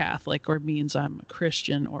I'm Catholic or means I'm a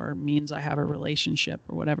Christian or means I have a relationship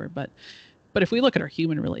or whatever. But if we look at our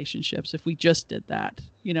human relationships, if we just did that,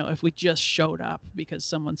 if we just showed up because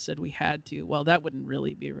someone said we had to, well, that wouldn't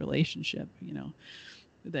really be a relationship.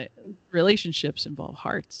 The relationships involve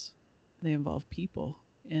hearts. They involve people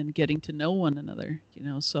and getting to know one another,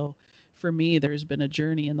 So for me, there's been a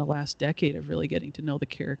journey in the last decade of really getting to know the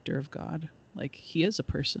character of God. Like he is a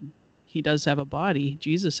person. He does have a body.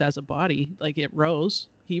 Jesus has a body. Like he rose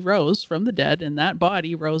from the dead, and that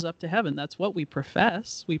body rose up to heaven. That's what we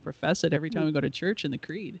profess. We profess it every time we go to church in the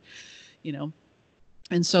creed,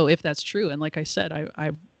 And so if that's true, and like I said,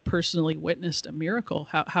 I've personally witnessed a miracle.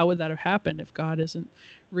 How would that have happened if God isn't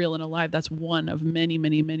real and alive? That's one of many,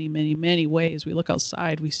 many, many, many, many ways. We look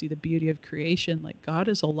outside, we see the beauty of creation. Like God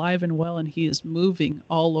is alive and well, and he is moving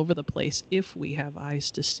all over the place if we have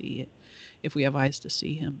eyes to see it, if we have eyes to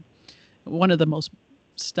see him. One of the most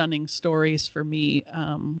stunning stories for me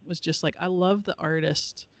was just like, I love the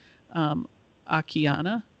artist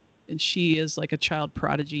Akiane, and she is like a child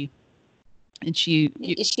prodigy. And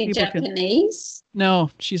is she Japanese?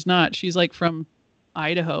 No, she's not. She's like from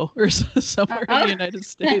Idaho or somewhere in the United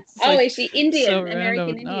States. Is she Indian? So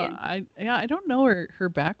American Indian? No, I don't know her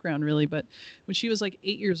background really, but when she was like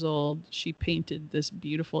 8 years old, she painted this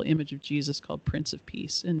beautiful image of Jesus called Prince of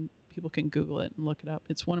Peace, and people can Google it and look it up.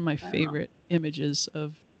 It's one of my favorite images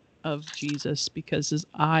of Jesus because his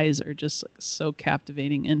eyes are just like so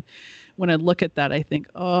captivating. And when I look at that, I think,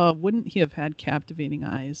 oh, wouldn't he have had captivating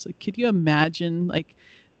eyes? Like, could you imagine like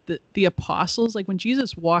the apostles, like when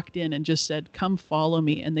Jesus walked in and just said, come follow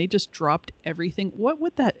me, and they just dropped everything? What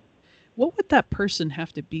would that person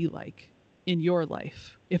have to be like in your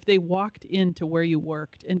life if they walked into where you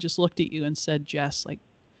worked and just looked at you and said, Jess, like,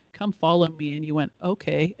 come follow me, and you went,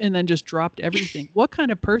 okay, and then just dropped everything? What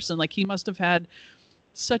kind of person? Like, he must have had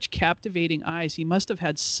such captivating eyes. He must have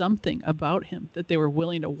had something about him that they were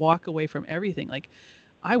willing to walk away from everything. Like,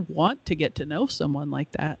 I want to get to know someone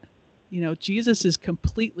like that. Jesus is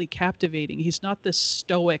completely captivating. He's not this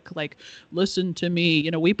stoic, like, listen to me.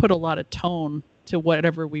 We put a lot of tone to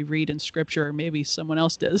whatever we read in scripture, or maybe someone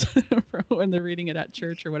else does when they're reading it at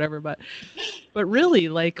church or whatever. But really,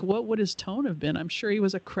 like, what would his tone have been? I'm sure he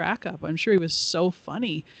was a crack up. I'm sure he was so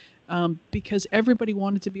funny because everybody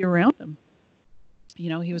wanted to be around him.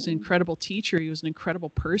 He was an incredible teacher. He was an incredible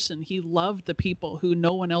person. He loved the people who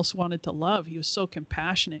no one else wanted to love. He was so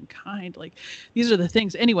compassionate and kind. Like, these are the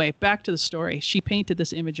things. Anyway, back to the story. She painted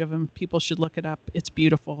this image of him. People should look it up. It's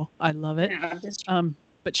beautiful. I love it.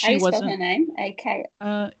 But she wasn't. How do you spell her name?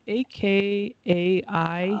 Akaine.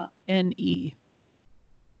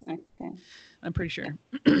 Okay. I'm pretty sure.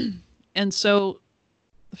 And so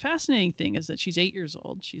the fascinating thing is that she's 8 years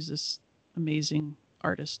old. She's this amazing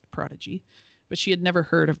artist prodigy. But she had never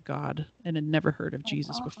heard of God and had never heard of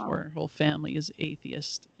Jesus before. Her whole family is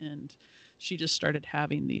atheist. And she just started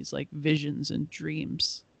having these like visions and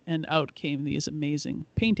dreams. And out came these amazing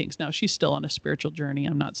paintings. Now, she's still on a spiritual journey.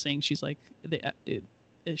 I'm not saying she's like,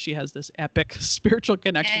 she has this epic spiritual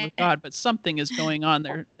connection with God, but something is going on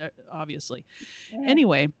there, obviously.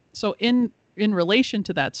 Anyway, so in relation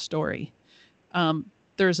to that story,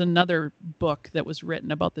 there's another book that was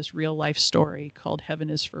written about this real life story called Heaven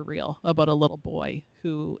is for Real, about a little boy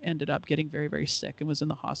who ended up getting very, very sick and was in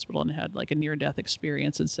the hospital and had like a near-death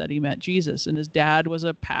experience and said he met Jesus. And his dad was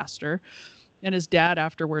a pastor, and his dad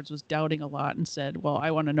afterwards was doubting a lot and said, well,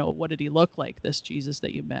 I want to know, what did he look like, this Jesus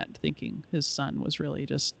that you met, thinking his son was really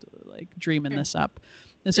just like dreaming this up.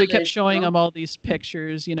 And so he kept showing him all these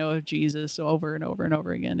pictures, of Jesus over and over and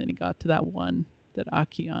over again. And he got to that one that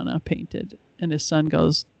Akiane painted. And his son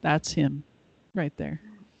goes, that's him right there.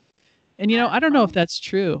 And, I don't know if that's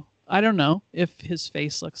true. I don't know if his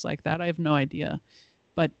face looks like that. I have no idea.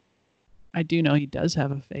 But I do know he does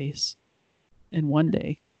have a face. And one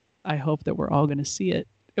day, I hope that we're all going to see it.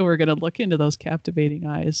 And we're going to look into those captivating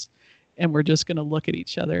eyes and we're just going to look at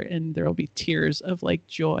each other, and there'll be tears of like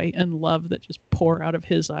joy and love that just pour out of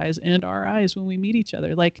his eyes and our eyes when we meet each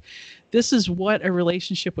other. Like, this is what a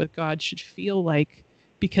relationship with God should feel like,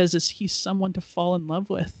 because he's someone to fall in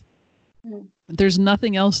love with. There's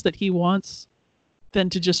nothing else that he wants than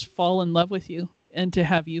to just fall in love with you and to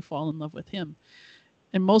have you fall in love with him.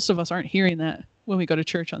 And most of us aren't hearing that when we go to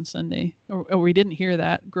church on Sunday, or we didn't hear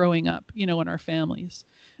that growing up, in our families.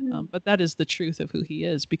 But that is the truth of who he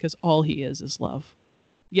is, because all he is love.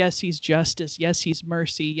 Yes, he's justice. Yes, he's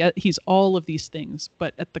mercy. Yeah, he's all of these things,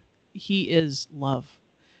 but he is love.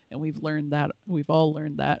 And we've all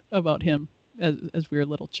learned that about him as we were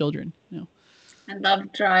little children, And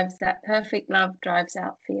perfect love drives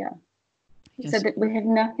out fear. Yes. So that we have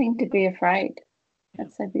nothing to be afraid.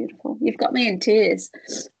 That's so beautiful. You've got me in tears.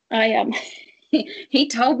 He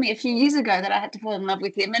told me a few years ago that I had to fall in love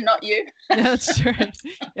with him and not you. That's right.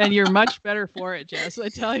 And you're much better for it, Jess, I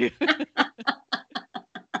tell you.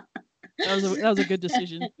 That was a good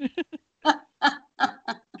decision.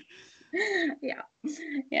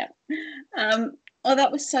 Yeah. Oh,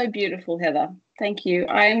 that was so beautiful, Heather. Thank you.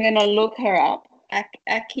 I'm going to look her up.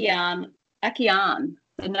 Akian,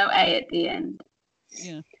 so no A at the end.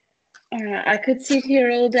 Yeah. I could sit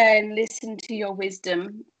here all day and listen to your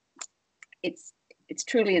wisdom. It's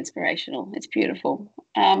truly inspirational. It's beautiful.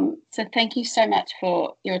 So thank you so much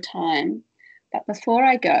for your time. But before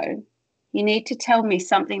I go, you need to tell me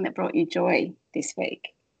something that brought you joy this week.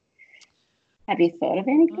 Have you thought of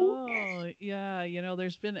anything? Oh, yeah.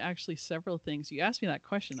 There's been actually several things. You asked me that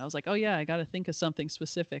question. I was like, oh yeah, I got to think of something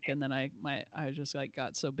specific. And then I just like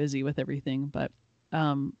got so busy with everything. But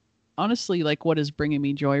honestly, like, what is bringing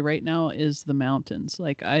me joy right now is the mountains.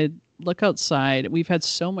 Like, I look outside. We've had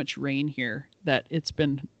so much rain here that it's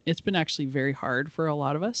been actually very hard for a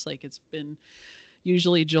lot of us. Like, it's been,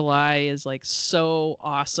 usually July is like so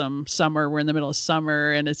awesome. Summer, we're in the middle of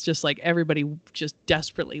summer, and it's just like everybody just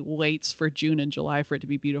desperately waits for June and July for it to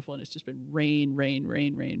be beautiful. And it's just been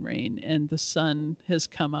rain. And the sun has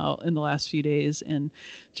come out in the last few days and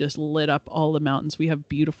just lit up all the mountains. We have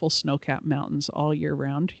beautiful snow-capped mountains all year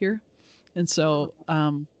round here. And so,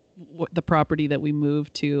 the property that we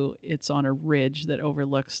moved to, it's on a ridge that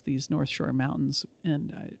overlooks these North Shore mountains.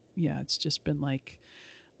 And it's just been like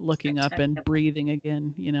looking up and breathing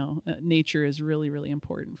again. Nature is really, really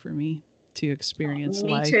important for me to experience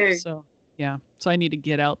life. Too. So I need to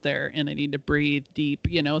get out there and I need to breathe deep,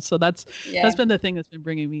 so that's been the thing that's been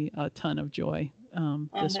bringing me a ton of joy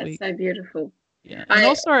this week. That's so beautiful. Yeah. And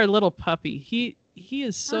also our little puppy, he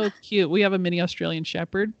is so cute. We have a mini Australian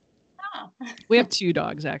Shepherd. We have 2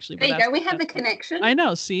 dogs, actually. There you go. We have the connection. I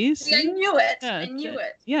know. See? I knew it. I knew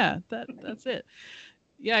it. Yeah, that's it.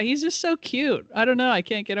 Yeah, he's just so cute. I don't know. I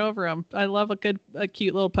can't get over him. I love a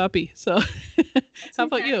cute little puppy. So how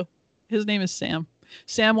about you? His name is Sam.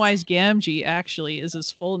 Samwise Gamgee, actually, is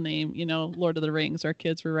his full name. Lord of the Rings. Our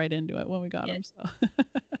kids were right into it when we got him. So.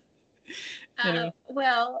 Anyway.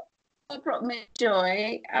 Well, what brought me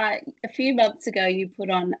joy? A few months ago, you put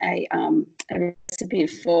on a recipe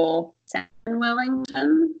for salmon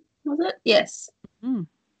Wellington, was it? Yes. Mm.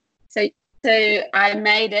 So I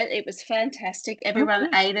made it. It was fantastic.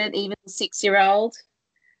 Everyone ate it, even the 6-year-old.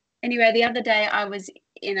 Anyway, the other day I was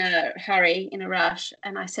in a hurry, in a rush,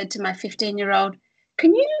 and I said to my 15-year-old,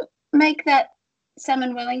 can you make that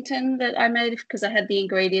salmon Wellington that I made, because I had the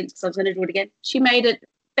ingredients, because I was going to do it again. She made it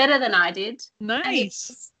better than I did.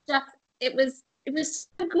 Nice. It was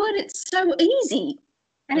so good. It's so easy.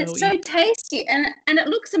 And it's so tasty. And it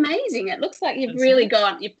looks amazing. It looks like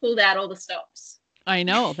you've pulled out all the stops. I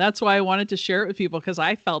know. That's why I wanted to share it with people, because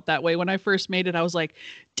I felt that way when I first made it. I was like,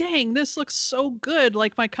 dang, this looks so good.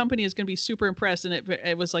 Like, my company is going to be super impressed. And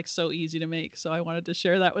it was like so easy to make. So I wanted to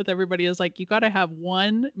share that with everybody. It's like, you got to have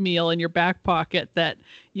one meal in your back pocket that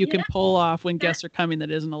you can pull off when guests are coming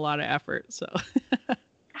that isn't a lot of effort. So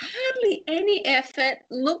hardly any effort,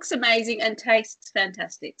 looks amazing, and tastes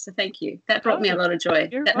fantastic. So thank you. That brought me a lot of joy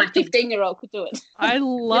that my 15-year-old could do it. I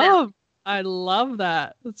love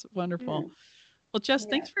that. That's wonderful. Yeah. Well, Jess,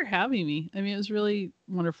 thanks for having me. I mean, it was really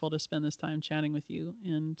wonderful to spend this time chatting with you.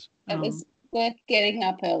 And it was worth getting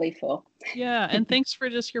up early for. Yeah. And thanks for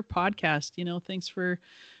just your podcast. Thanks for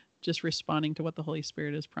just responding to what the Holy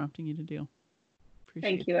Spirit is prompting you to do.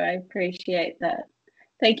 Thank you. I appreciate that.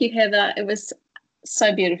 Thank you, Heather. It was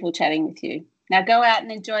so beautiful chatting with you. Now go out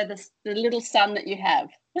and enjoy the little sun that you have.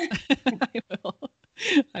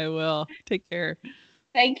 I will. Take care.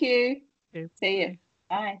 Thank you. Okay, see you.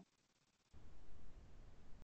 Bye.